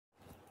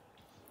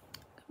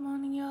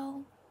Morning,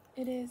 y'all.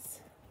 It is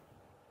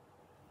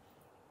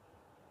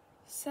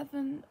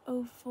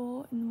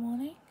 7:04 in the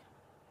morning.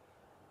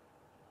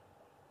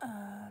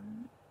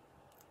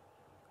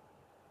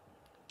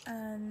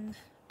 And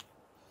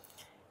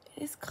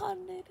it is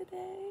con day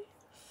today.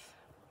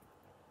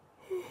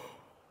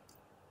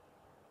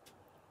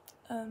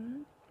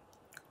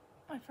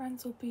 My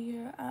friends will be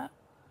here at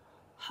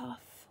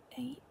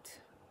 8:30.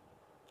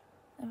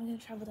 Then we're gonna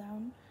travel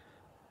down.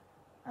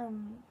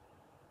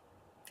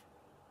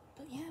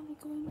 But yeah, we're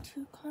going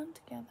to con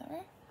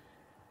together,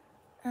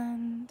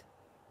 and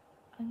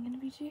I'm gonna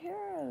be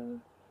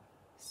Chihiro.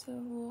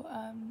 So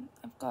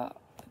I've got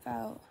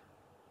about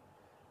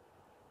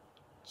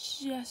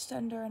just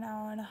under an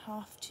hour and a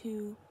half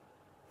to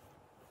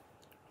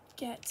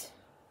get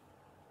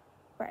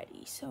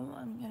ready. So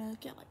I'm gonna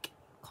get like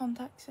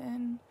contacts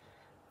in,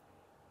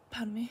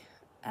 pardon me,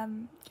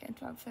 get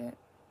into outfit,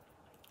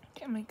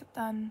 get makeup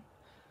done,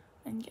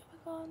 and get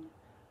back on,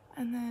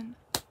 and then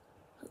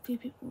hopefully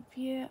people will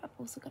be here. I've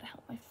also got to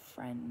help my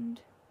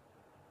friend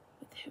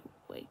with her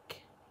wig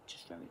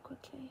just very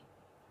quickly.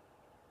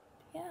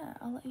 Yeah,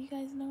 I'll let you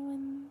guys know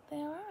when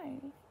they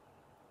arrive.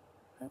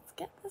 Let's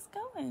get this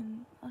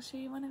going. I'll show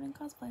you when I'm in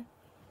cosplay.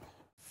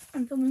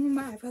 I'm filming with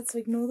my iPad, so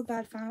ignore the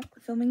bad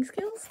filming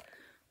skills.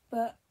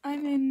 But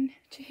I'm in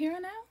Chihiro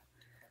now.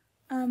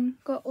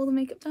 Got all the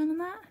makeup done and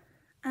that,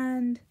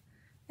 and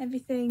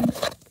everything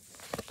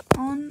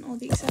on, all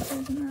the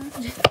accessories and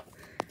that.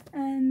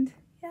 And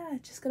yeah,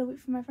 just gotta wait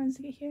for my friends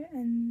to get here,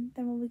 and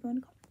then we'll be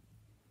going to con.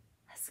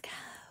 Let's go.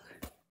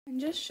 I'm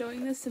just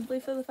showing this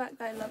simply for the fact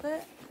that I love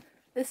it.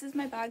 This is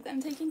my bag that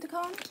I'm taking to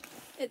con.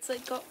 It's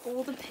like got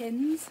all the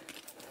pins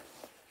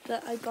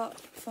that I got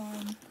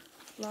from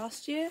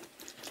last year,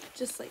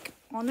 just like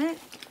on it.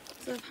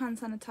 So I have hand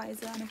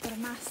sanitizer, and I've got a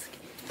mask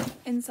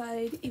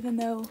inside, even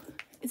though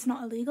it's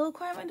not a legal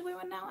requirement to wear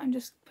one now. I'm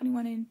just putting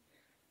one in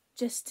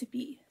just to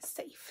be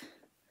safe.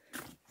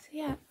 So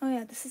yeah, oh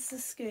yeah, this is the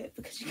skirt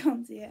because you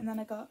can't see it, and then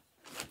I got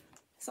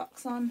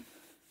socks on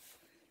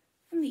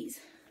and these.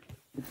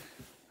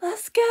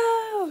 Let's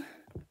go!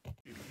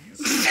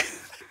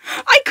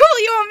 I caught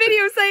you on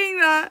video saying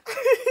that!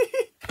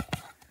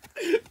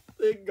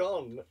 They're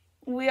gone.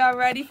 We are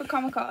ready for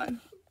Comic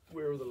Con.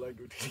 Where are the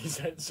Lego? Did he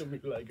send some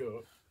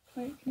Lego?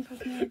 Wait, can you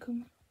pass me my ankle?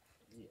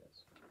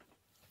 Yes.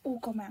 Oh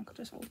god, my ankle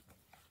just rolled.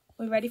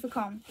 We're ready for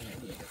con.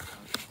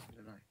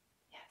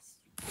 Yes.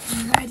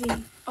 I'm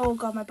ready. Oh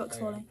god, my book's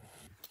falling.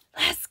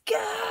 Let's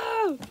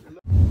go!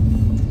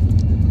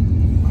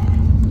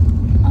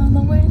 On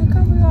the way to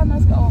Comic Con,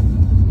 let's go.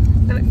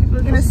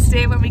 We're gonna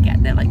stay when we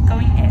get there, like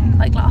going in,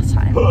 like last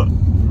time.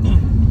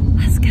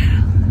 Let's go.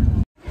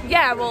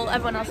 Yeah, well,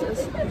 everyone else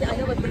is. Yeah, I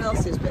know everyone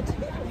else is, but...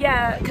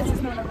 Yeah, because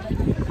there's no one over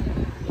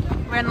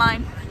there. We're in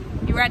line.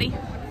 You ready?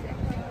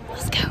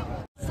 Let's go.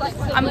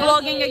 I'm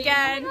vlogging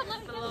again.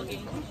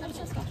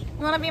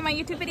 You want to be in my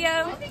YouTube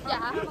video?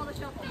 Yeah.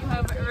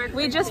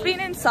 We've just been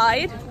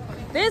inside.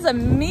 There's a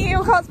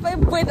Mio cosplay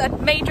with a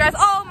maid dress.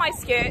 Oh, my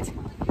skirt.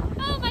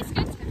 Oh, my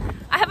skirt.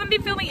 I haven't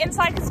been filming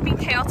inside because it's been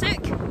chaotic.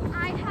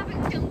 I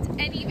haven't filmed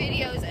any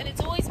videos, and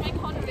it's always my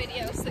con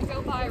videos that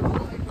go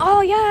viral.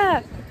 Oh,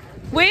 yeah.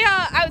 We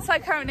are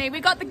outside currently.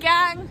 We got the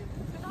gang.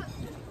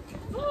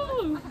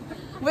 Ooh.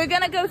 We're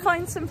gonna go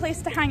find some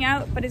place to hang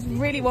out, but it's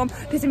really warm.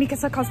 There's a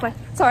Mikasa cosplay.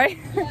 Sorry.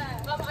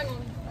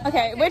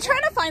 Okay, we're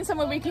trying to find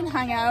somewhere we can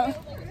hang out.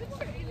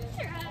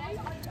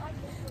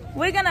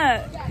 We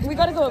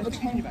gotta go over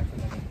train.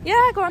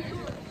 Yeah, go on.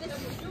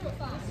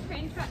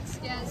 Train track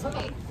scares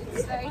me.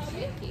 It's very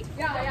shaky.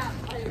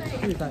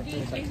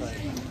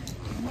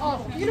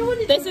 Oh, you know when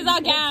you This is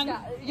our gang.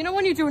 You know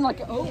when you're doing like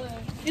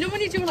you know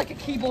when you're doing like a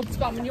keyboard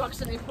spam and you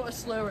accidentally put a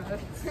slur in it.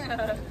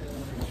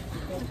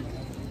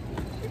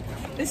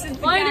 This is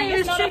the My gang. name is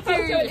It's not a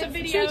photo, Chicky. it's a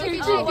video.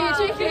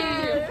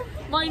 Chicky.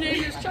 My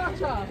name is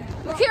Cha-Cha.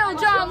 Kill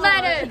John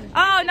Lennon.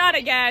 Oh, not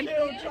again.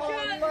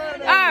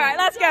 Alright,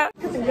 let's go.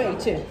 Ready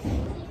too.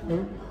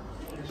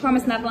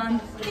 Promise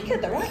Neverland. You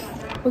could though, right?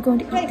 We're going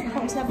to Ready for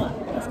Promise Neverland.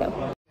 Let's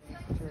go.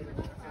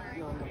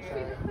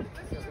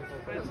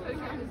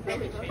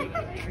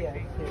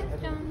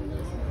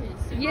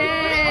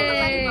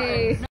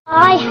 Yay!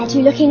 I had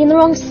you looking in the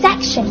wrong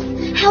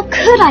section. How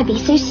could I be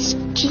so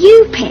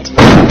stupid?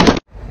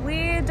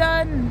 We're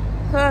done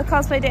for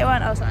cosplay day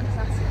 1. Oh, sorry.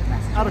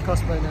 Out of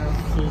cosplay now,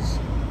 because...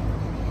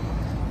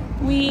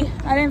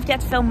 I didn't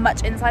get to film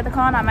much inside the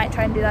con. I might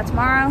try and do that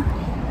tomorrow.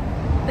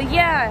 But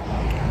yeah,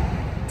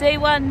 day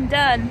 1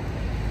 done.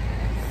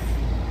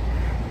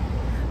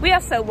 We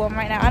are so warm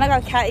right now, and I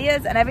got cat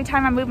ears, and every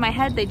time I move my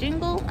head they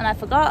jingle, and I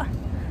forgot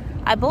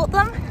I bought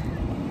them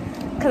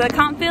because I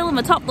can't feel them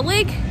atop the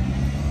wig.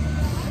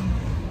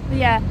 But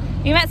yeah,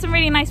 we met some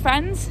really nice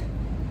friends.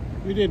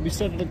 We did. We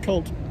started a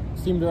cult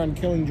themed around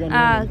killing John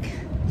Lennon.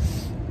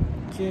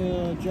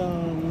 Kill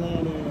John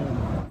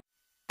Lennon.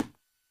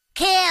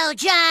 Kill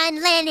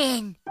John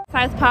Lennon.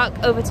 South Park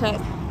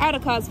overtook. Out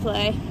of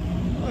cosplay.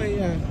 Oh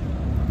yeah.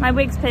 My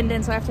wig's pinned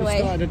in, so I have to We wait.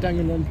 started a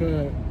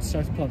Danganronpa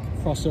South Park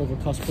crossover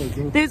cosplay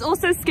group. There's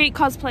also skate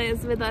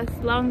cosplayers with us,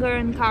 Longer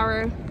and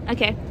Karu.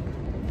 Okay.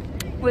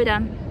 we're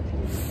done.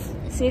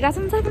 See you guys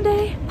on the second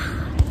day.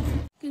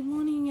 Bye. Good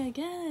morning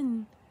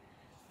again.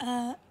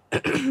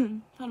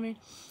 Pardon me.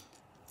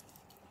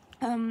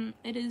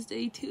 It is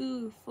day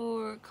 2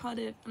 for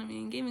Cardiff Anime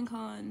and Gaming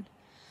Con.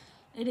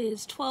 It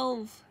is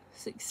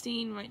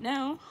 12:16 right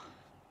now,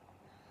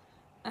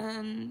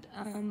 and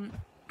I'm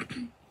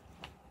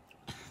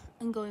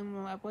going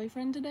with my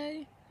boyfriend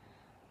today.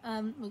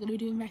 We're gonna be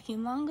doing Reki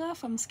and Langa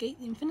from Skate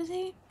the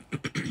Infinity.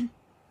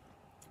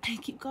 I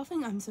keep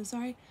coughing, I'm so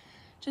sorry.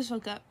 Just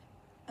woke up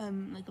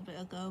like a bit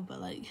ago, but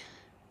like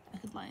I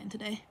could lie in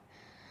today.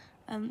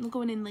 We're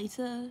going in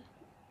later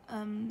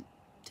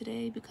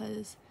today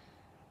because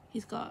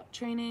he's got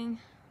training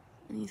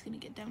and he's gonna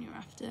get down here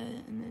after,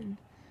 and then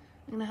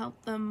I'm gonna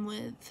help them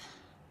with,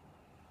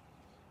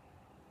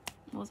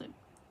 what was it,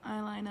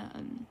 eyeliner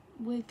and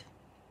wig,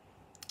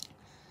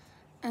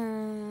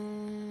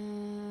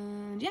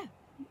 and yeah,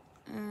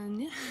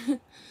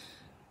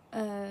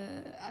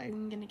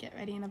 I'm gonna get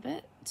ready in a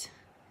bit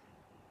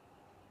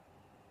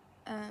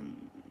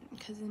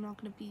because they're not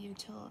gonna be here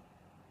till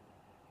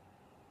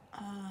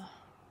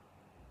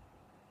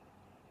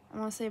I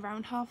want to say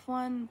around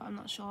 1:30, but I'm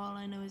not sure. All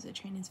I know is that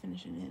training's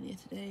finishing earlier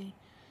today,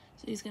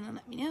 so he's gonna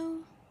let me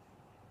know.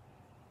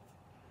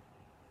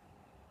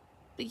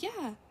 But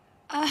yeah,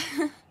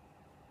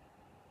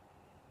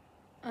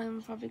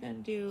 I'm probably gonna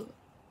do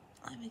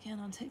live again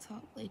on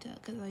TikTok later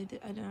because I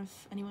don't know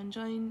if anyone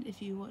joined,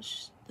 if you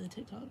watched the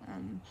TikTok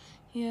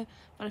here,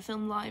 but I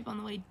filmed live on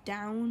the way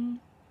down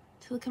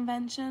to the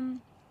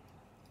convention,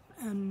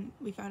 and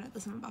we found out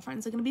that some of our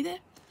friends are gonna be there.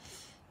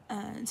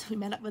 And so we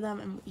met up with them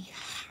and we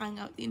hung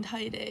out the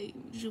entire day,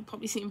 which you'll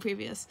probably see in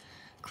previous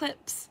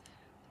clips.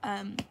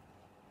 But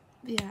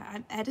yeah,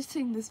 I'm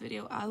editing this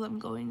video as I'm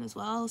going as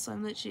well, so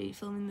I'm literally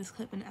filming this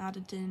clip and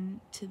added in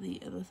to the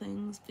other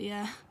things. But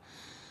yeah,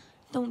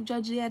 don't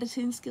judge the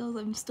editing skills,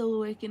 I'm still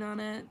working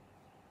on it.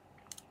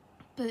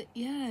 But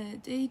yeah,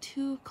 day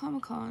 2 of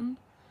Comic-Con.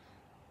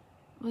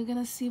 We're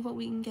gonna see what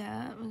we can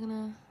get. We're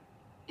gonna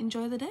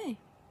enjoy the day.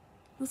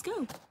 Let's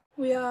go.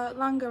 We are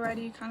Langa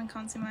ready. You kind of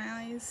can't see my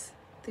eyes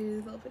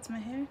through little bits of my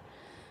hair.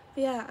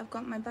 But yeah, I've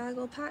got my bag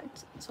all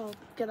packed, so I'll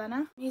get that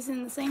now. I'm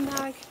using the same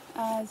bag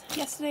as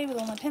yesterday with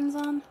all my pins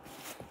on.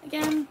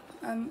 Again,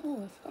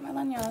 oh, I forgot my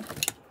lanyard.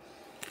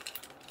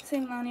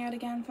 Same lanyard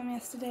again from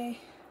yesterday.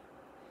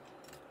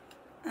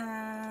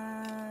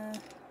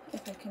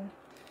 If I can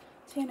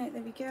turn it,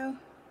 there we go.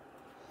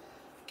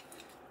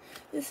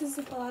 This is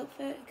the full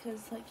outfit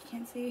because, like, you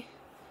can't see.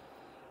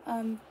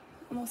 I'm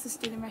also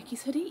still in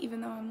Reki's hoodie,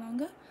 even though I'm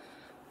Langa.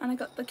 And I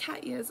got the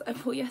cat ears I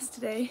bought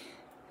yesterday.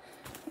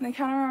 And they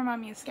kind of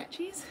remind me of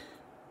Sketchies.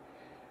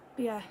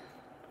 But yeah,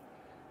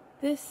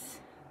 this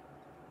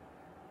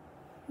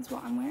is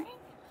what I'm wearing.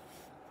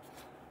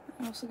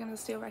 I'm also going to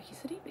steal Reki's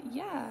hoodie, but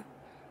yeah,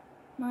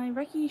 my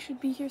Reki should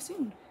be here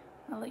soon.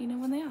 I'll let you know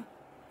when they are.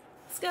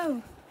 Let's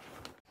go.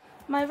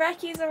 My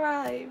Reki's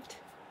arrived.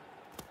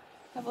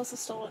 I've also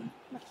stolen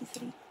Reki's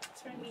hoodie.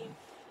 It's very mean.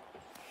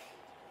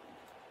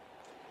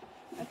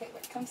 Okay,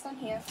 wait, comes down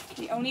here.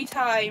 The only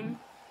time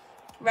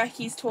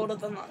Reki's taller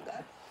than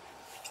Langa.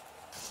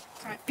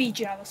 Alright, be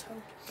jealous, ho.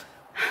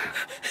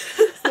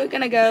 We're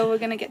gonna go, we're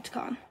gonna get to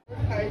con.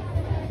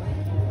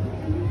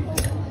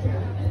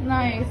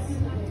 Nice.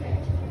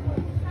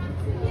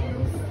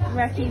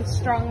 Reki's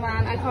strong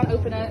man, I can't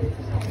open it.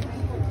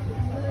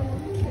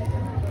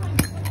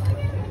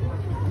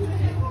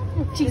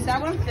 Jeez,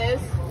 that one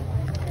fizz.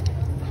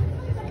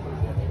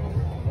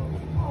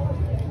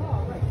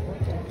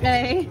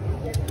 Hey.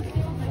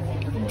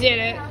 Did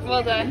it.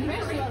 Well done.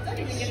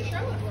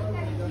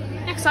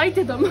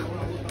 Excited them.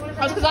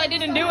 That's because I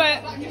didn't do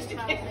it.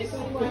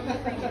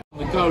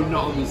 Go,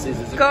 not on the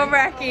scissors. Go,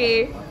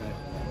 Reki.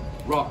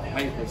 Rock,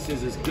 paper,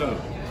 scissors, go.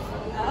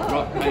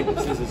 Rock, paper,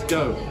 scissors,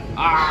 go.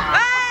 Ah!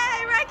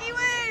 Hey, Reki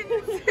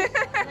wins!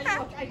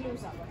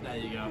 There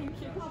you go.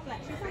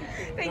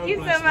 Thank you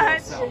so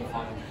much.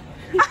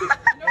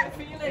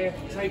 Here,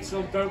 take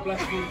some, don't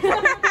bless me.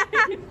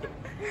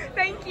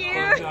 Thank you.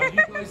 No,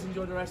 you guys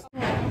enjoy the rest.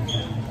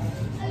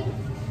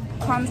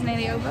 Con's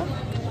nearly over.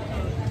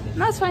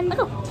 No, it's fine. I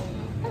got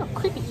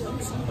creepy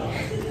earrings.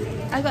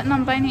 I got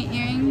non-binary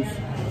earrings.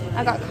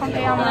 I got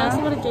Kageyama. I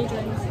also got a gay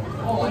drink.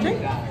 A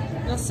drink?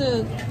 That's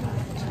a...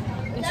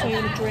 It's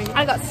a drink.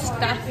 I got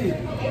stuff.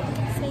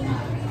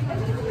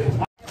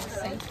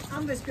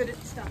 I'm just good at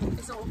stuff,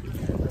 that's all.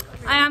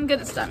 I am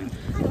good at stuff.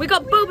 We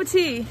got boba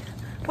tea.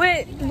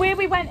 Where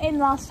we went in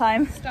last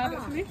time. Stab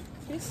it for me,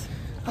 please.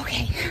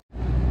 Okay.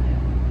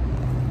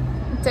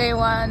 Day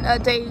 1,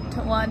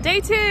 day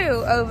 2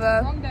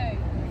 over. Wrong day.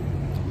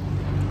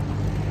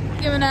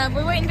 Giving up.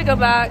 We're waiting to go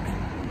back.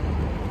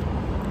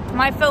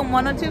 Might film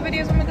 1 or 2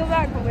 videos when we go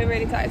back, but we're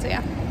really tired, so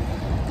yeah.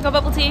 We got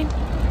bubble tea.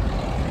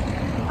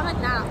 I'm like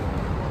now.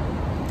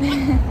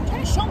 I'm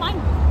trying to show mine.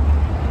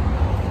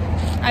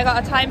 I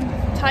got a Thai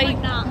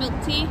nah. milk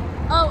tea.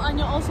 Oh, and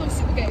you're also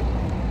super gay.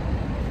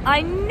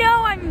 I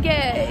know I'm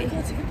gay.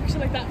 Let's take a picture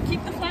like that.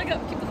 Keep the flag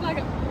up. Keep the flag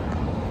up.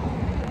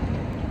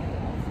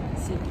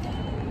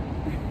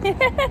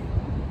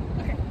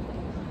 Okay.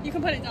 You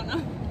can put it down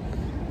now.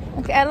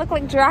 Okay, I look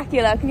like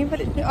Dracula. Can you put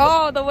it?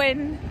 Oh, the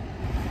wind.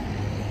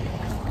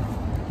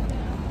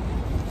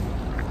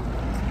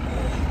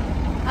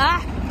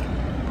 Ah.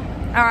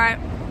 All right.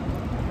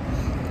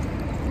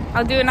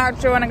 I'll do an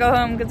outro when I go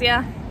home, cause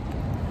yeah.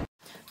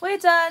 We're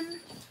done.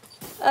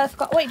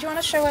 Wait, do you want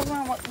to show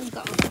everyone what we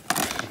got?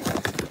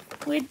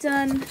 We're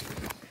done.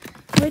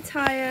 We're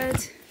tired.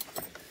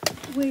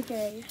 We're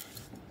gay.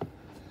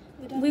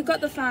 We've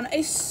got the fan.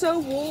 It's so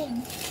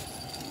warm.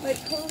 Like,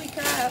 holy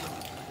crap.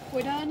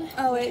 We're done.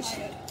 Oh, wait.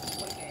 Tired.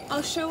 We're gay.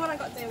 I'll show what I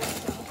got day one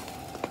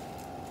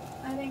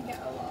though. I didn't get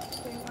a lot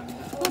day one.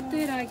 What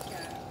did I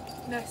get?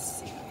 Let's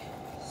see.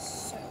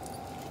 So,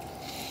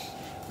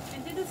 I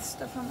did this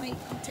stuff on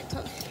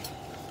TikTok.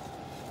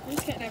 I'm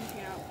just getting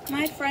everything out.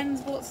 My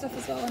friends bought stuff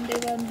as well on day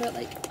one, but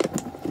like,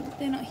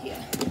 they're not here.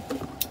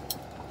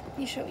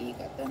 You show what you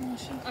got then, I'll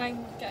show.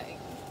 I'm getting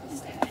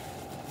this.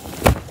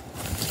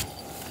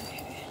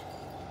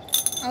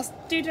 I'll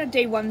do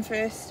day one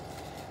first.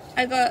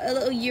 I got a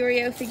little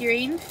Yurio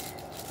figurine.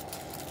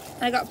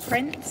 I got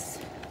Prince,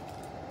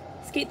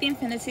 Skate the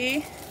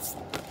Infinity,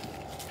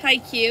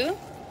 Haikyuu,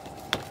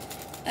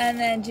 and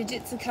then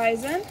Jujutsu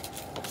Kaisen.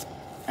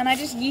 And I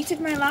just yeeted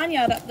my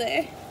lanyard up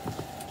there.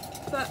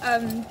 But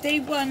day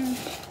one,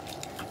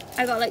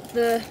 I got like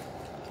the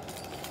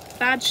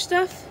badge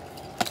stuff.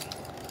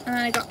 And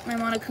then I got my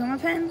Monokuma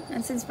pen.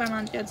 And since my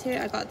lanyard's here,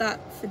 I got that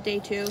for day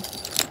two.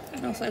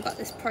 And also I got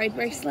this pride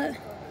bracelet.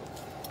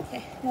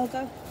 Okay, y'all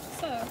go.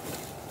 So,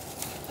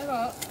 I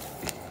got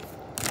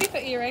 2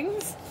 foot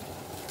earrings,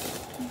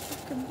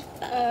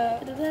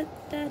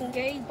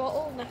 gay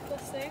bottle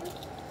necklace thing.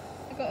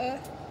 I got a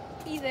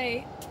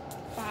Easy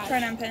badge.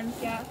 Pronoun pin.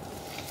 Yeah.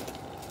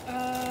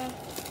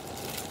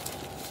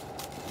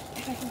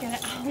 If I can get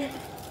it out.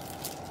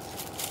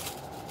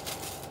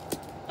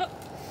 Oh,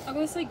 I got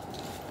this like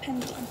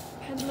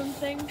pendulum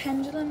thing.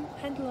 Pendulum.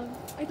 I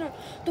don't know.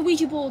 The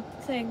Ouija board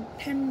thing.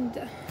 Pend.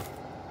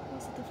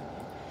 What's the different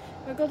one?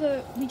 I got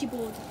the Ouija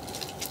board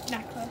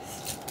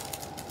necklace.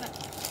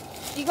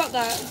 You got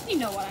that? You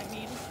know what I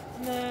mean.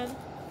 And then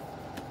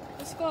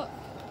it's got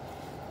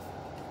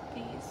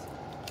these.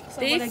 So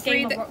They're with a free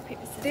game of that- rock,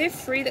 paper, scissors. They're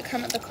free that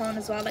come at the con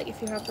as well, like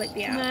if you have like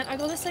the And app. then I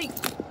got this like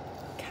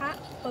cat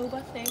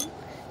boba thing.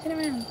 Turn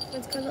around.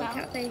 Let's go, little Wow.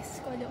 cat face. It's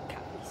got a little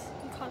cat piece.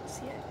 You can't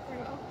see it very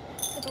well.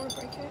 So I don't want to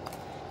break it.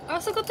 I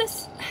also got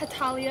this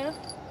Hetalia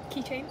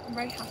keychain. I'm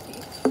very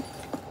happy.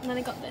 And then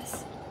I got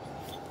this.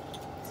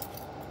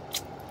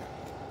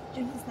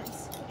 This is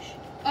nice.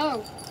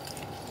 Oh,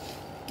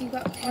 You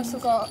got I pens. also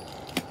got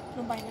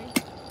non-binary.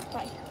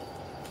 Bye.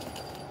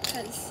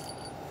 Because,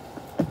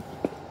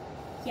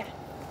 yeah,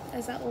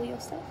 Is that all your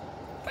stuff?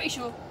 pretty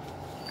sure.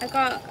 I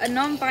got a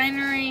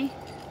non-binary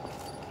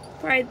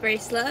pride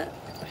bracelet.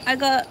 I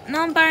got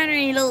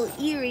non-binary little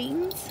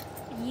earrings.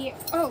 Yeah.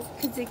 Oh,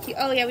 Cause they're cute.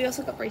 Oh yeah, we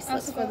also got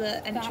bracelets also for got the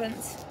that.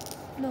 entrance.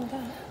 no,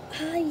 that.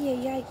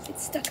 Yeah, it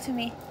stuck to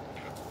me.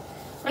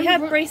 We I'm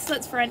had ru-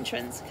 bracelets for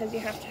entrance because you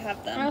have to have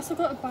I them. also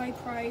got a Bi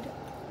Pride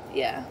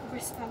Yeah,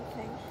 wristband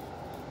thing.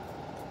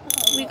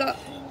 we got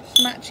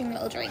matching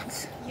little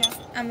drinks, Yeah.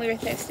 and we were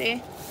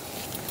thirsty.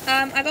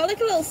 I got like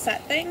a little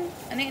set thing,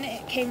 and in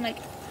it came like,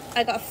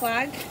 I got a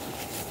flag.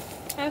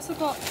 I also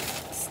got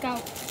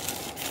Scout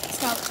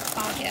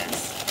badges.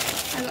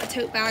 Yes. I got a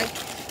tote bag,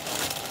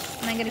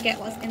 and I'm gonna get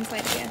what's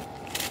inside here.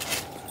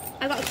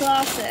 I got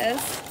glasses.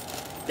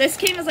 This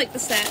came as like the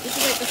set. This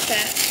is like the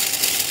set.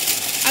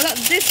 I got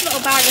this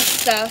little bag of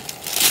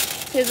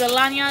stuff. There's a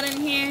lanyard in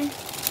here,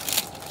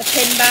 a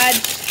pin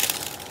badge,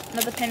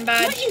 another pin Can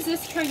I badge, use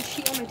this to try and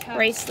cheat on my tab?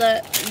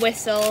 bracelet,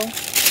 whistle,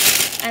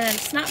 and then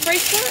snap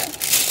bracelet.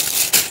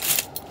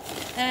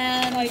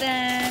 And Like-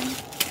 then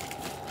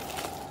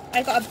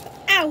I got a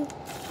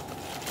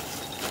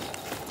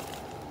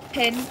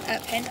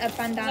a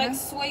bandana. Like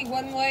sway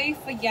one way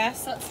for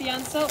yes, that's the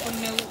answer, or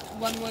no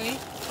one way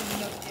for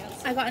no the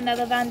answer. I got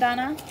another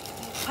bandana.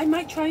 I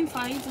might try and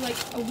find like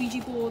a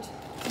Ouija board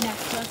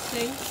necklace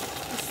thing.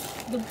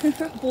 Just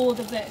the board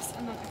of this,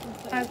 and then I can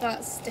play. I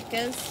got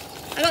stickers.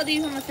 I got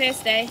these on the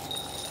first day,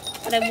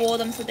 but I wore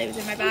them so they was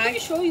in my I'm pretty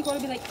bag. sure you gotta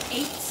be like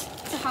 8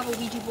 to have a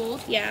Ouija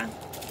board. Yeah.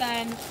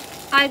 Then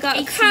I got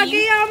 18. a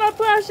Kageyama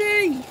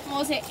plushie. what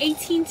was it?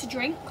 18 to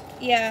drink.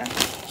 Yeah.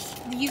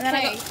 The And then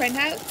I got UK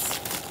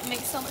printouts.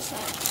 makes so much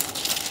sense.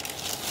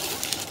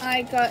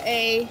 I got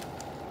a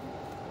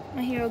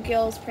My Hero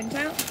Girls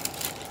printout.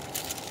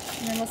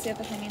 And then what's the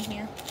other thing in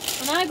here?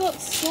 And I got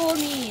sore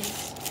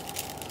knees.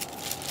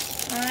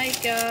 I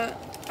got,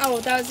 oh,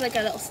 that was like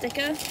a little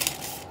sticker.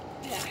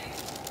 Yeah.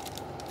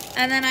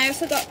 And then I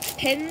also got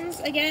pins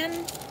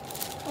again.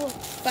 Oh,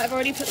 But I've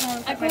already put them on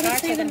I my bag. gotta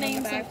so say I the don't have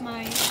names bag. of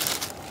my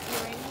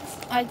earrings.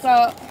 I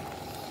got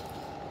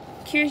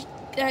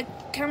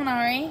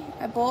Kaminari.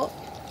 I bought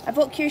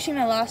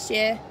Kirishima last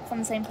year from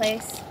the same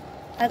place.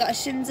 I got a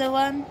Shinzo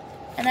one,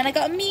 and then I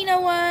got a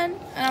Mina one,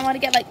 and I want to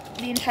get like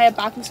the entire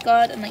Baku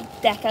squad and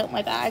like deck out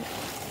my bag.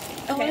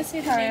 I want to say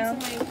the carry names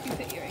on. of my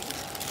Cupid earrings.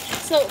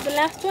 So the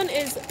left one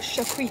is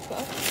Shakripa,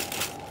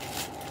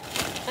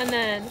 and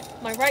then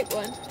my right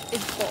one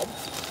is Bob.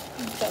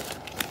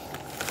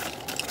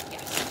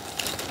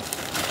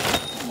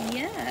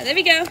 there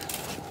we go.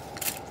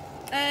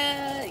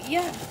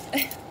 Yeah.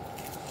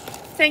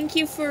 Thank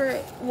you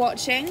for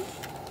watching.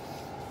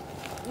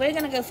 We're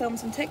gonna go film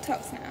some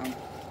TikToks now.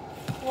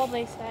 What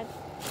they said.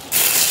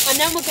 And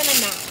then we're gonna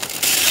nap.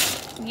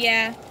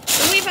 Yeah.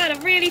 So we've had a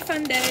really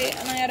fun day,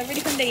 and I had a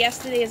really fun day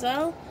yesterday as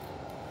well.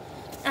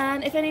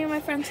 And if any of my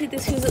friends see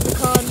this who's at the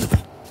con,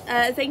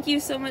 thank you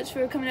so much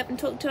for coming up and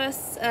talk to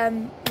us.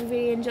 We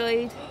really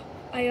enjoyed.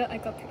 I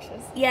got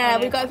pictures. Yeah,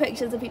 we got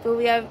pictures of people.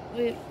 We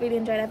really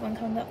enjoyed everyone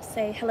coming up to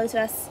say hello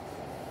to us.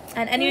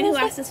 And anyone who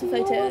asked us for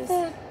photos.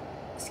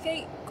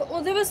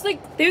 Well, there was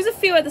like... There was a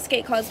few other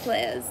skate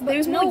cosplayers. There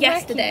was more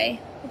yesterday.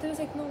 But there was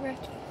like no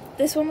recce.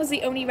 This one was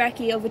the only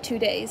recce over 2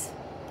 days.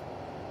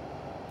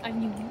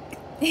 I'm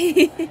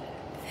unique.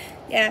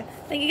 Yeah.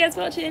 Thank you guys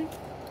for watching.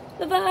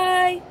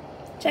 Bye-bye.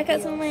 Check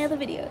out some of my other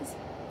videos.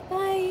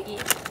 Bye.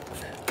 Yeah.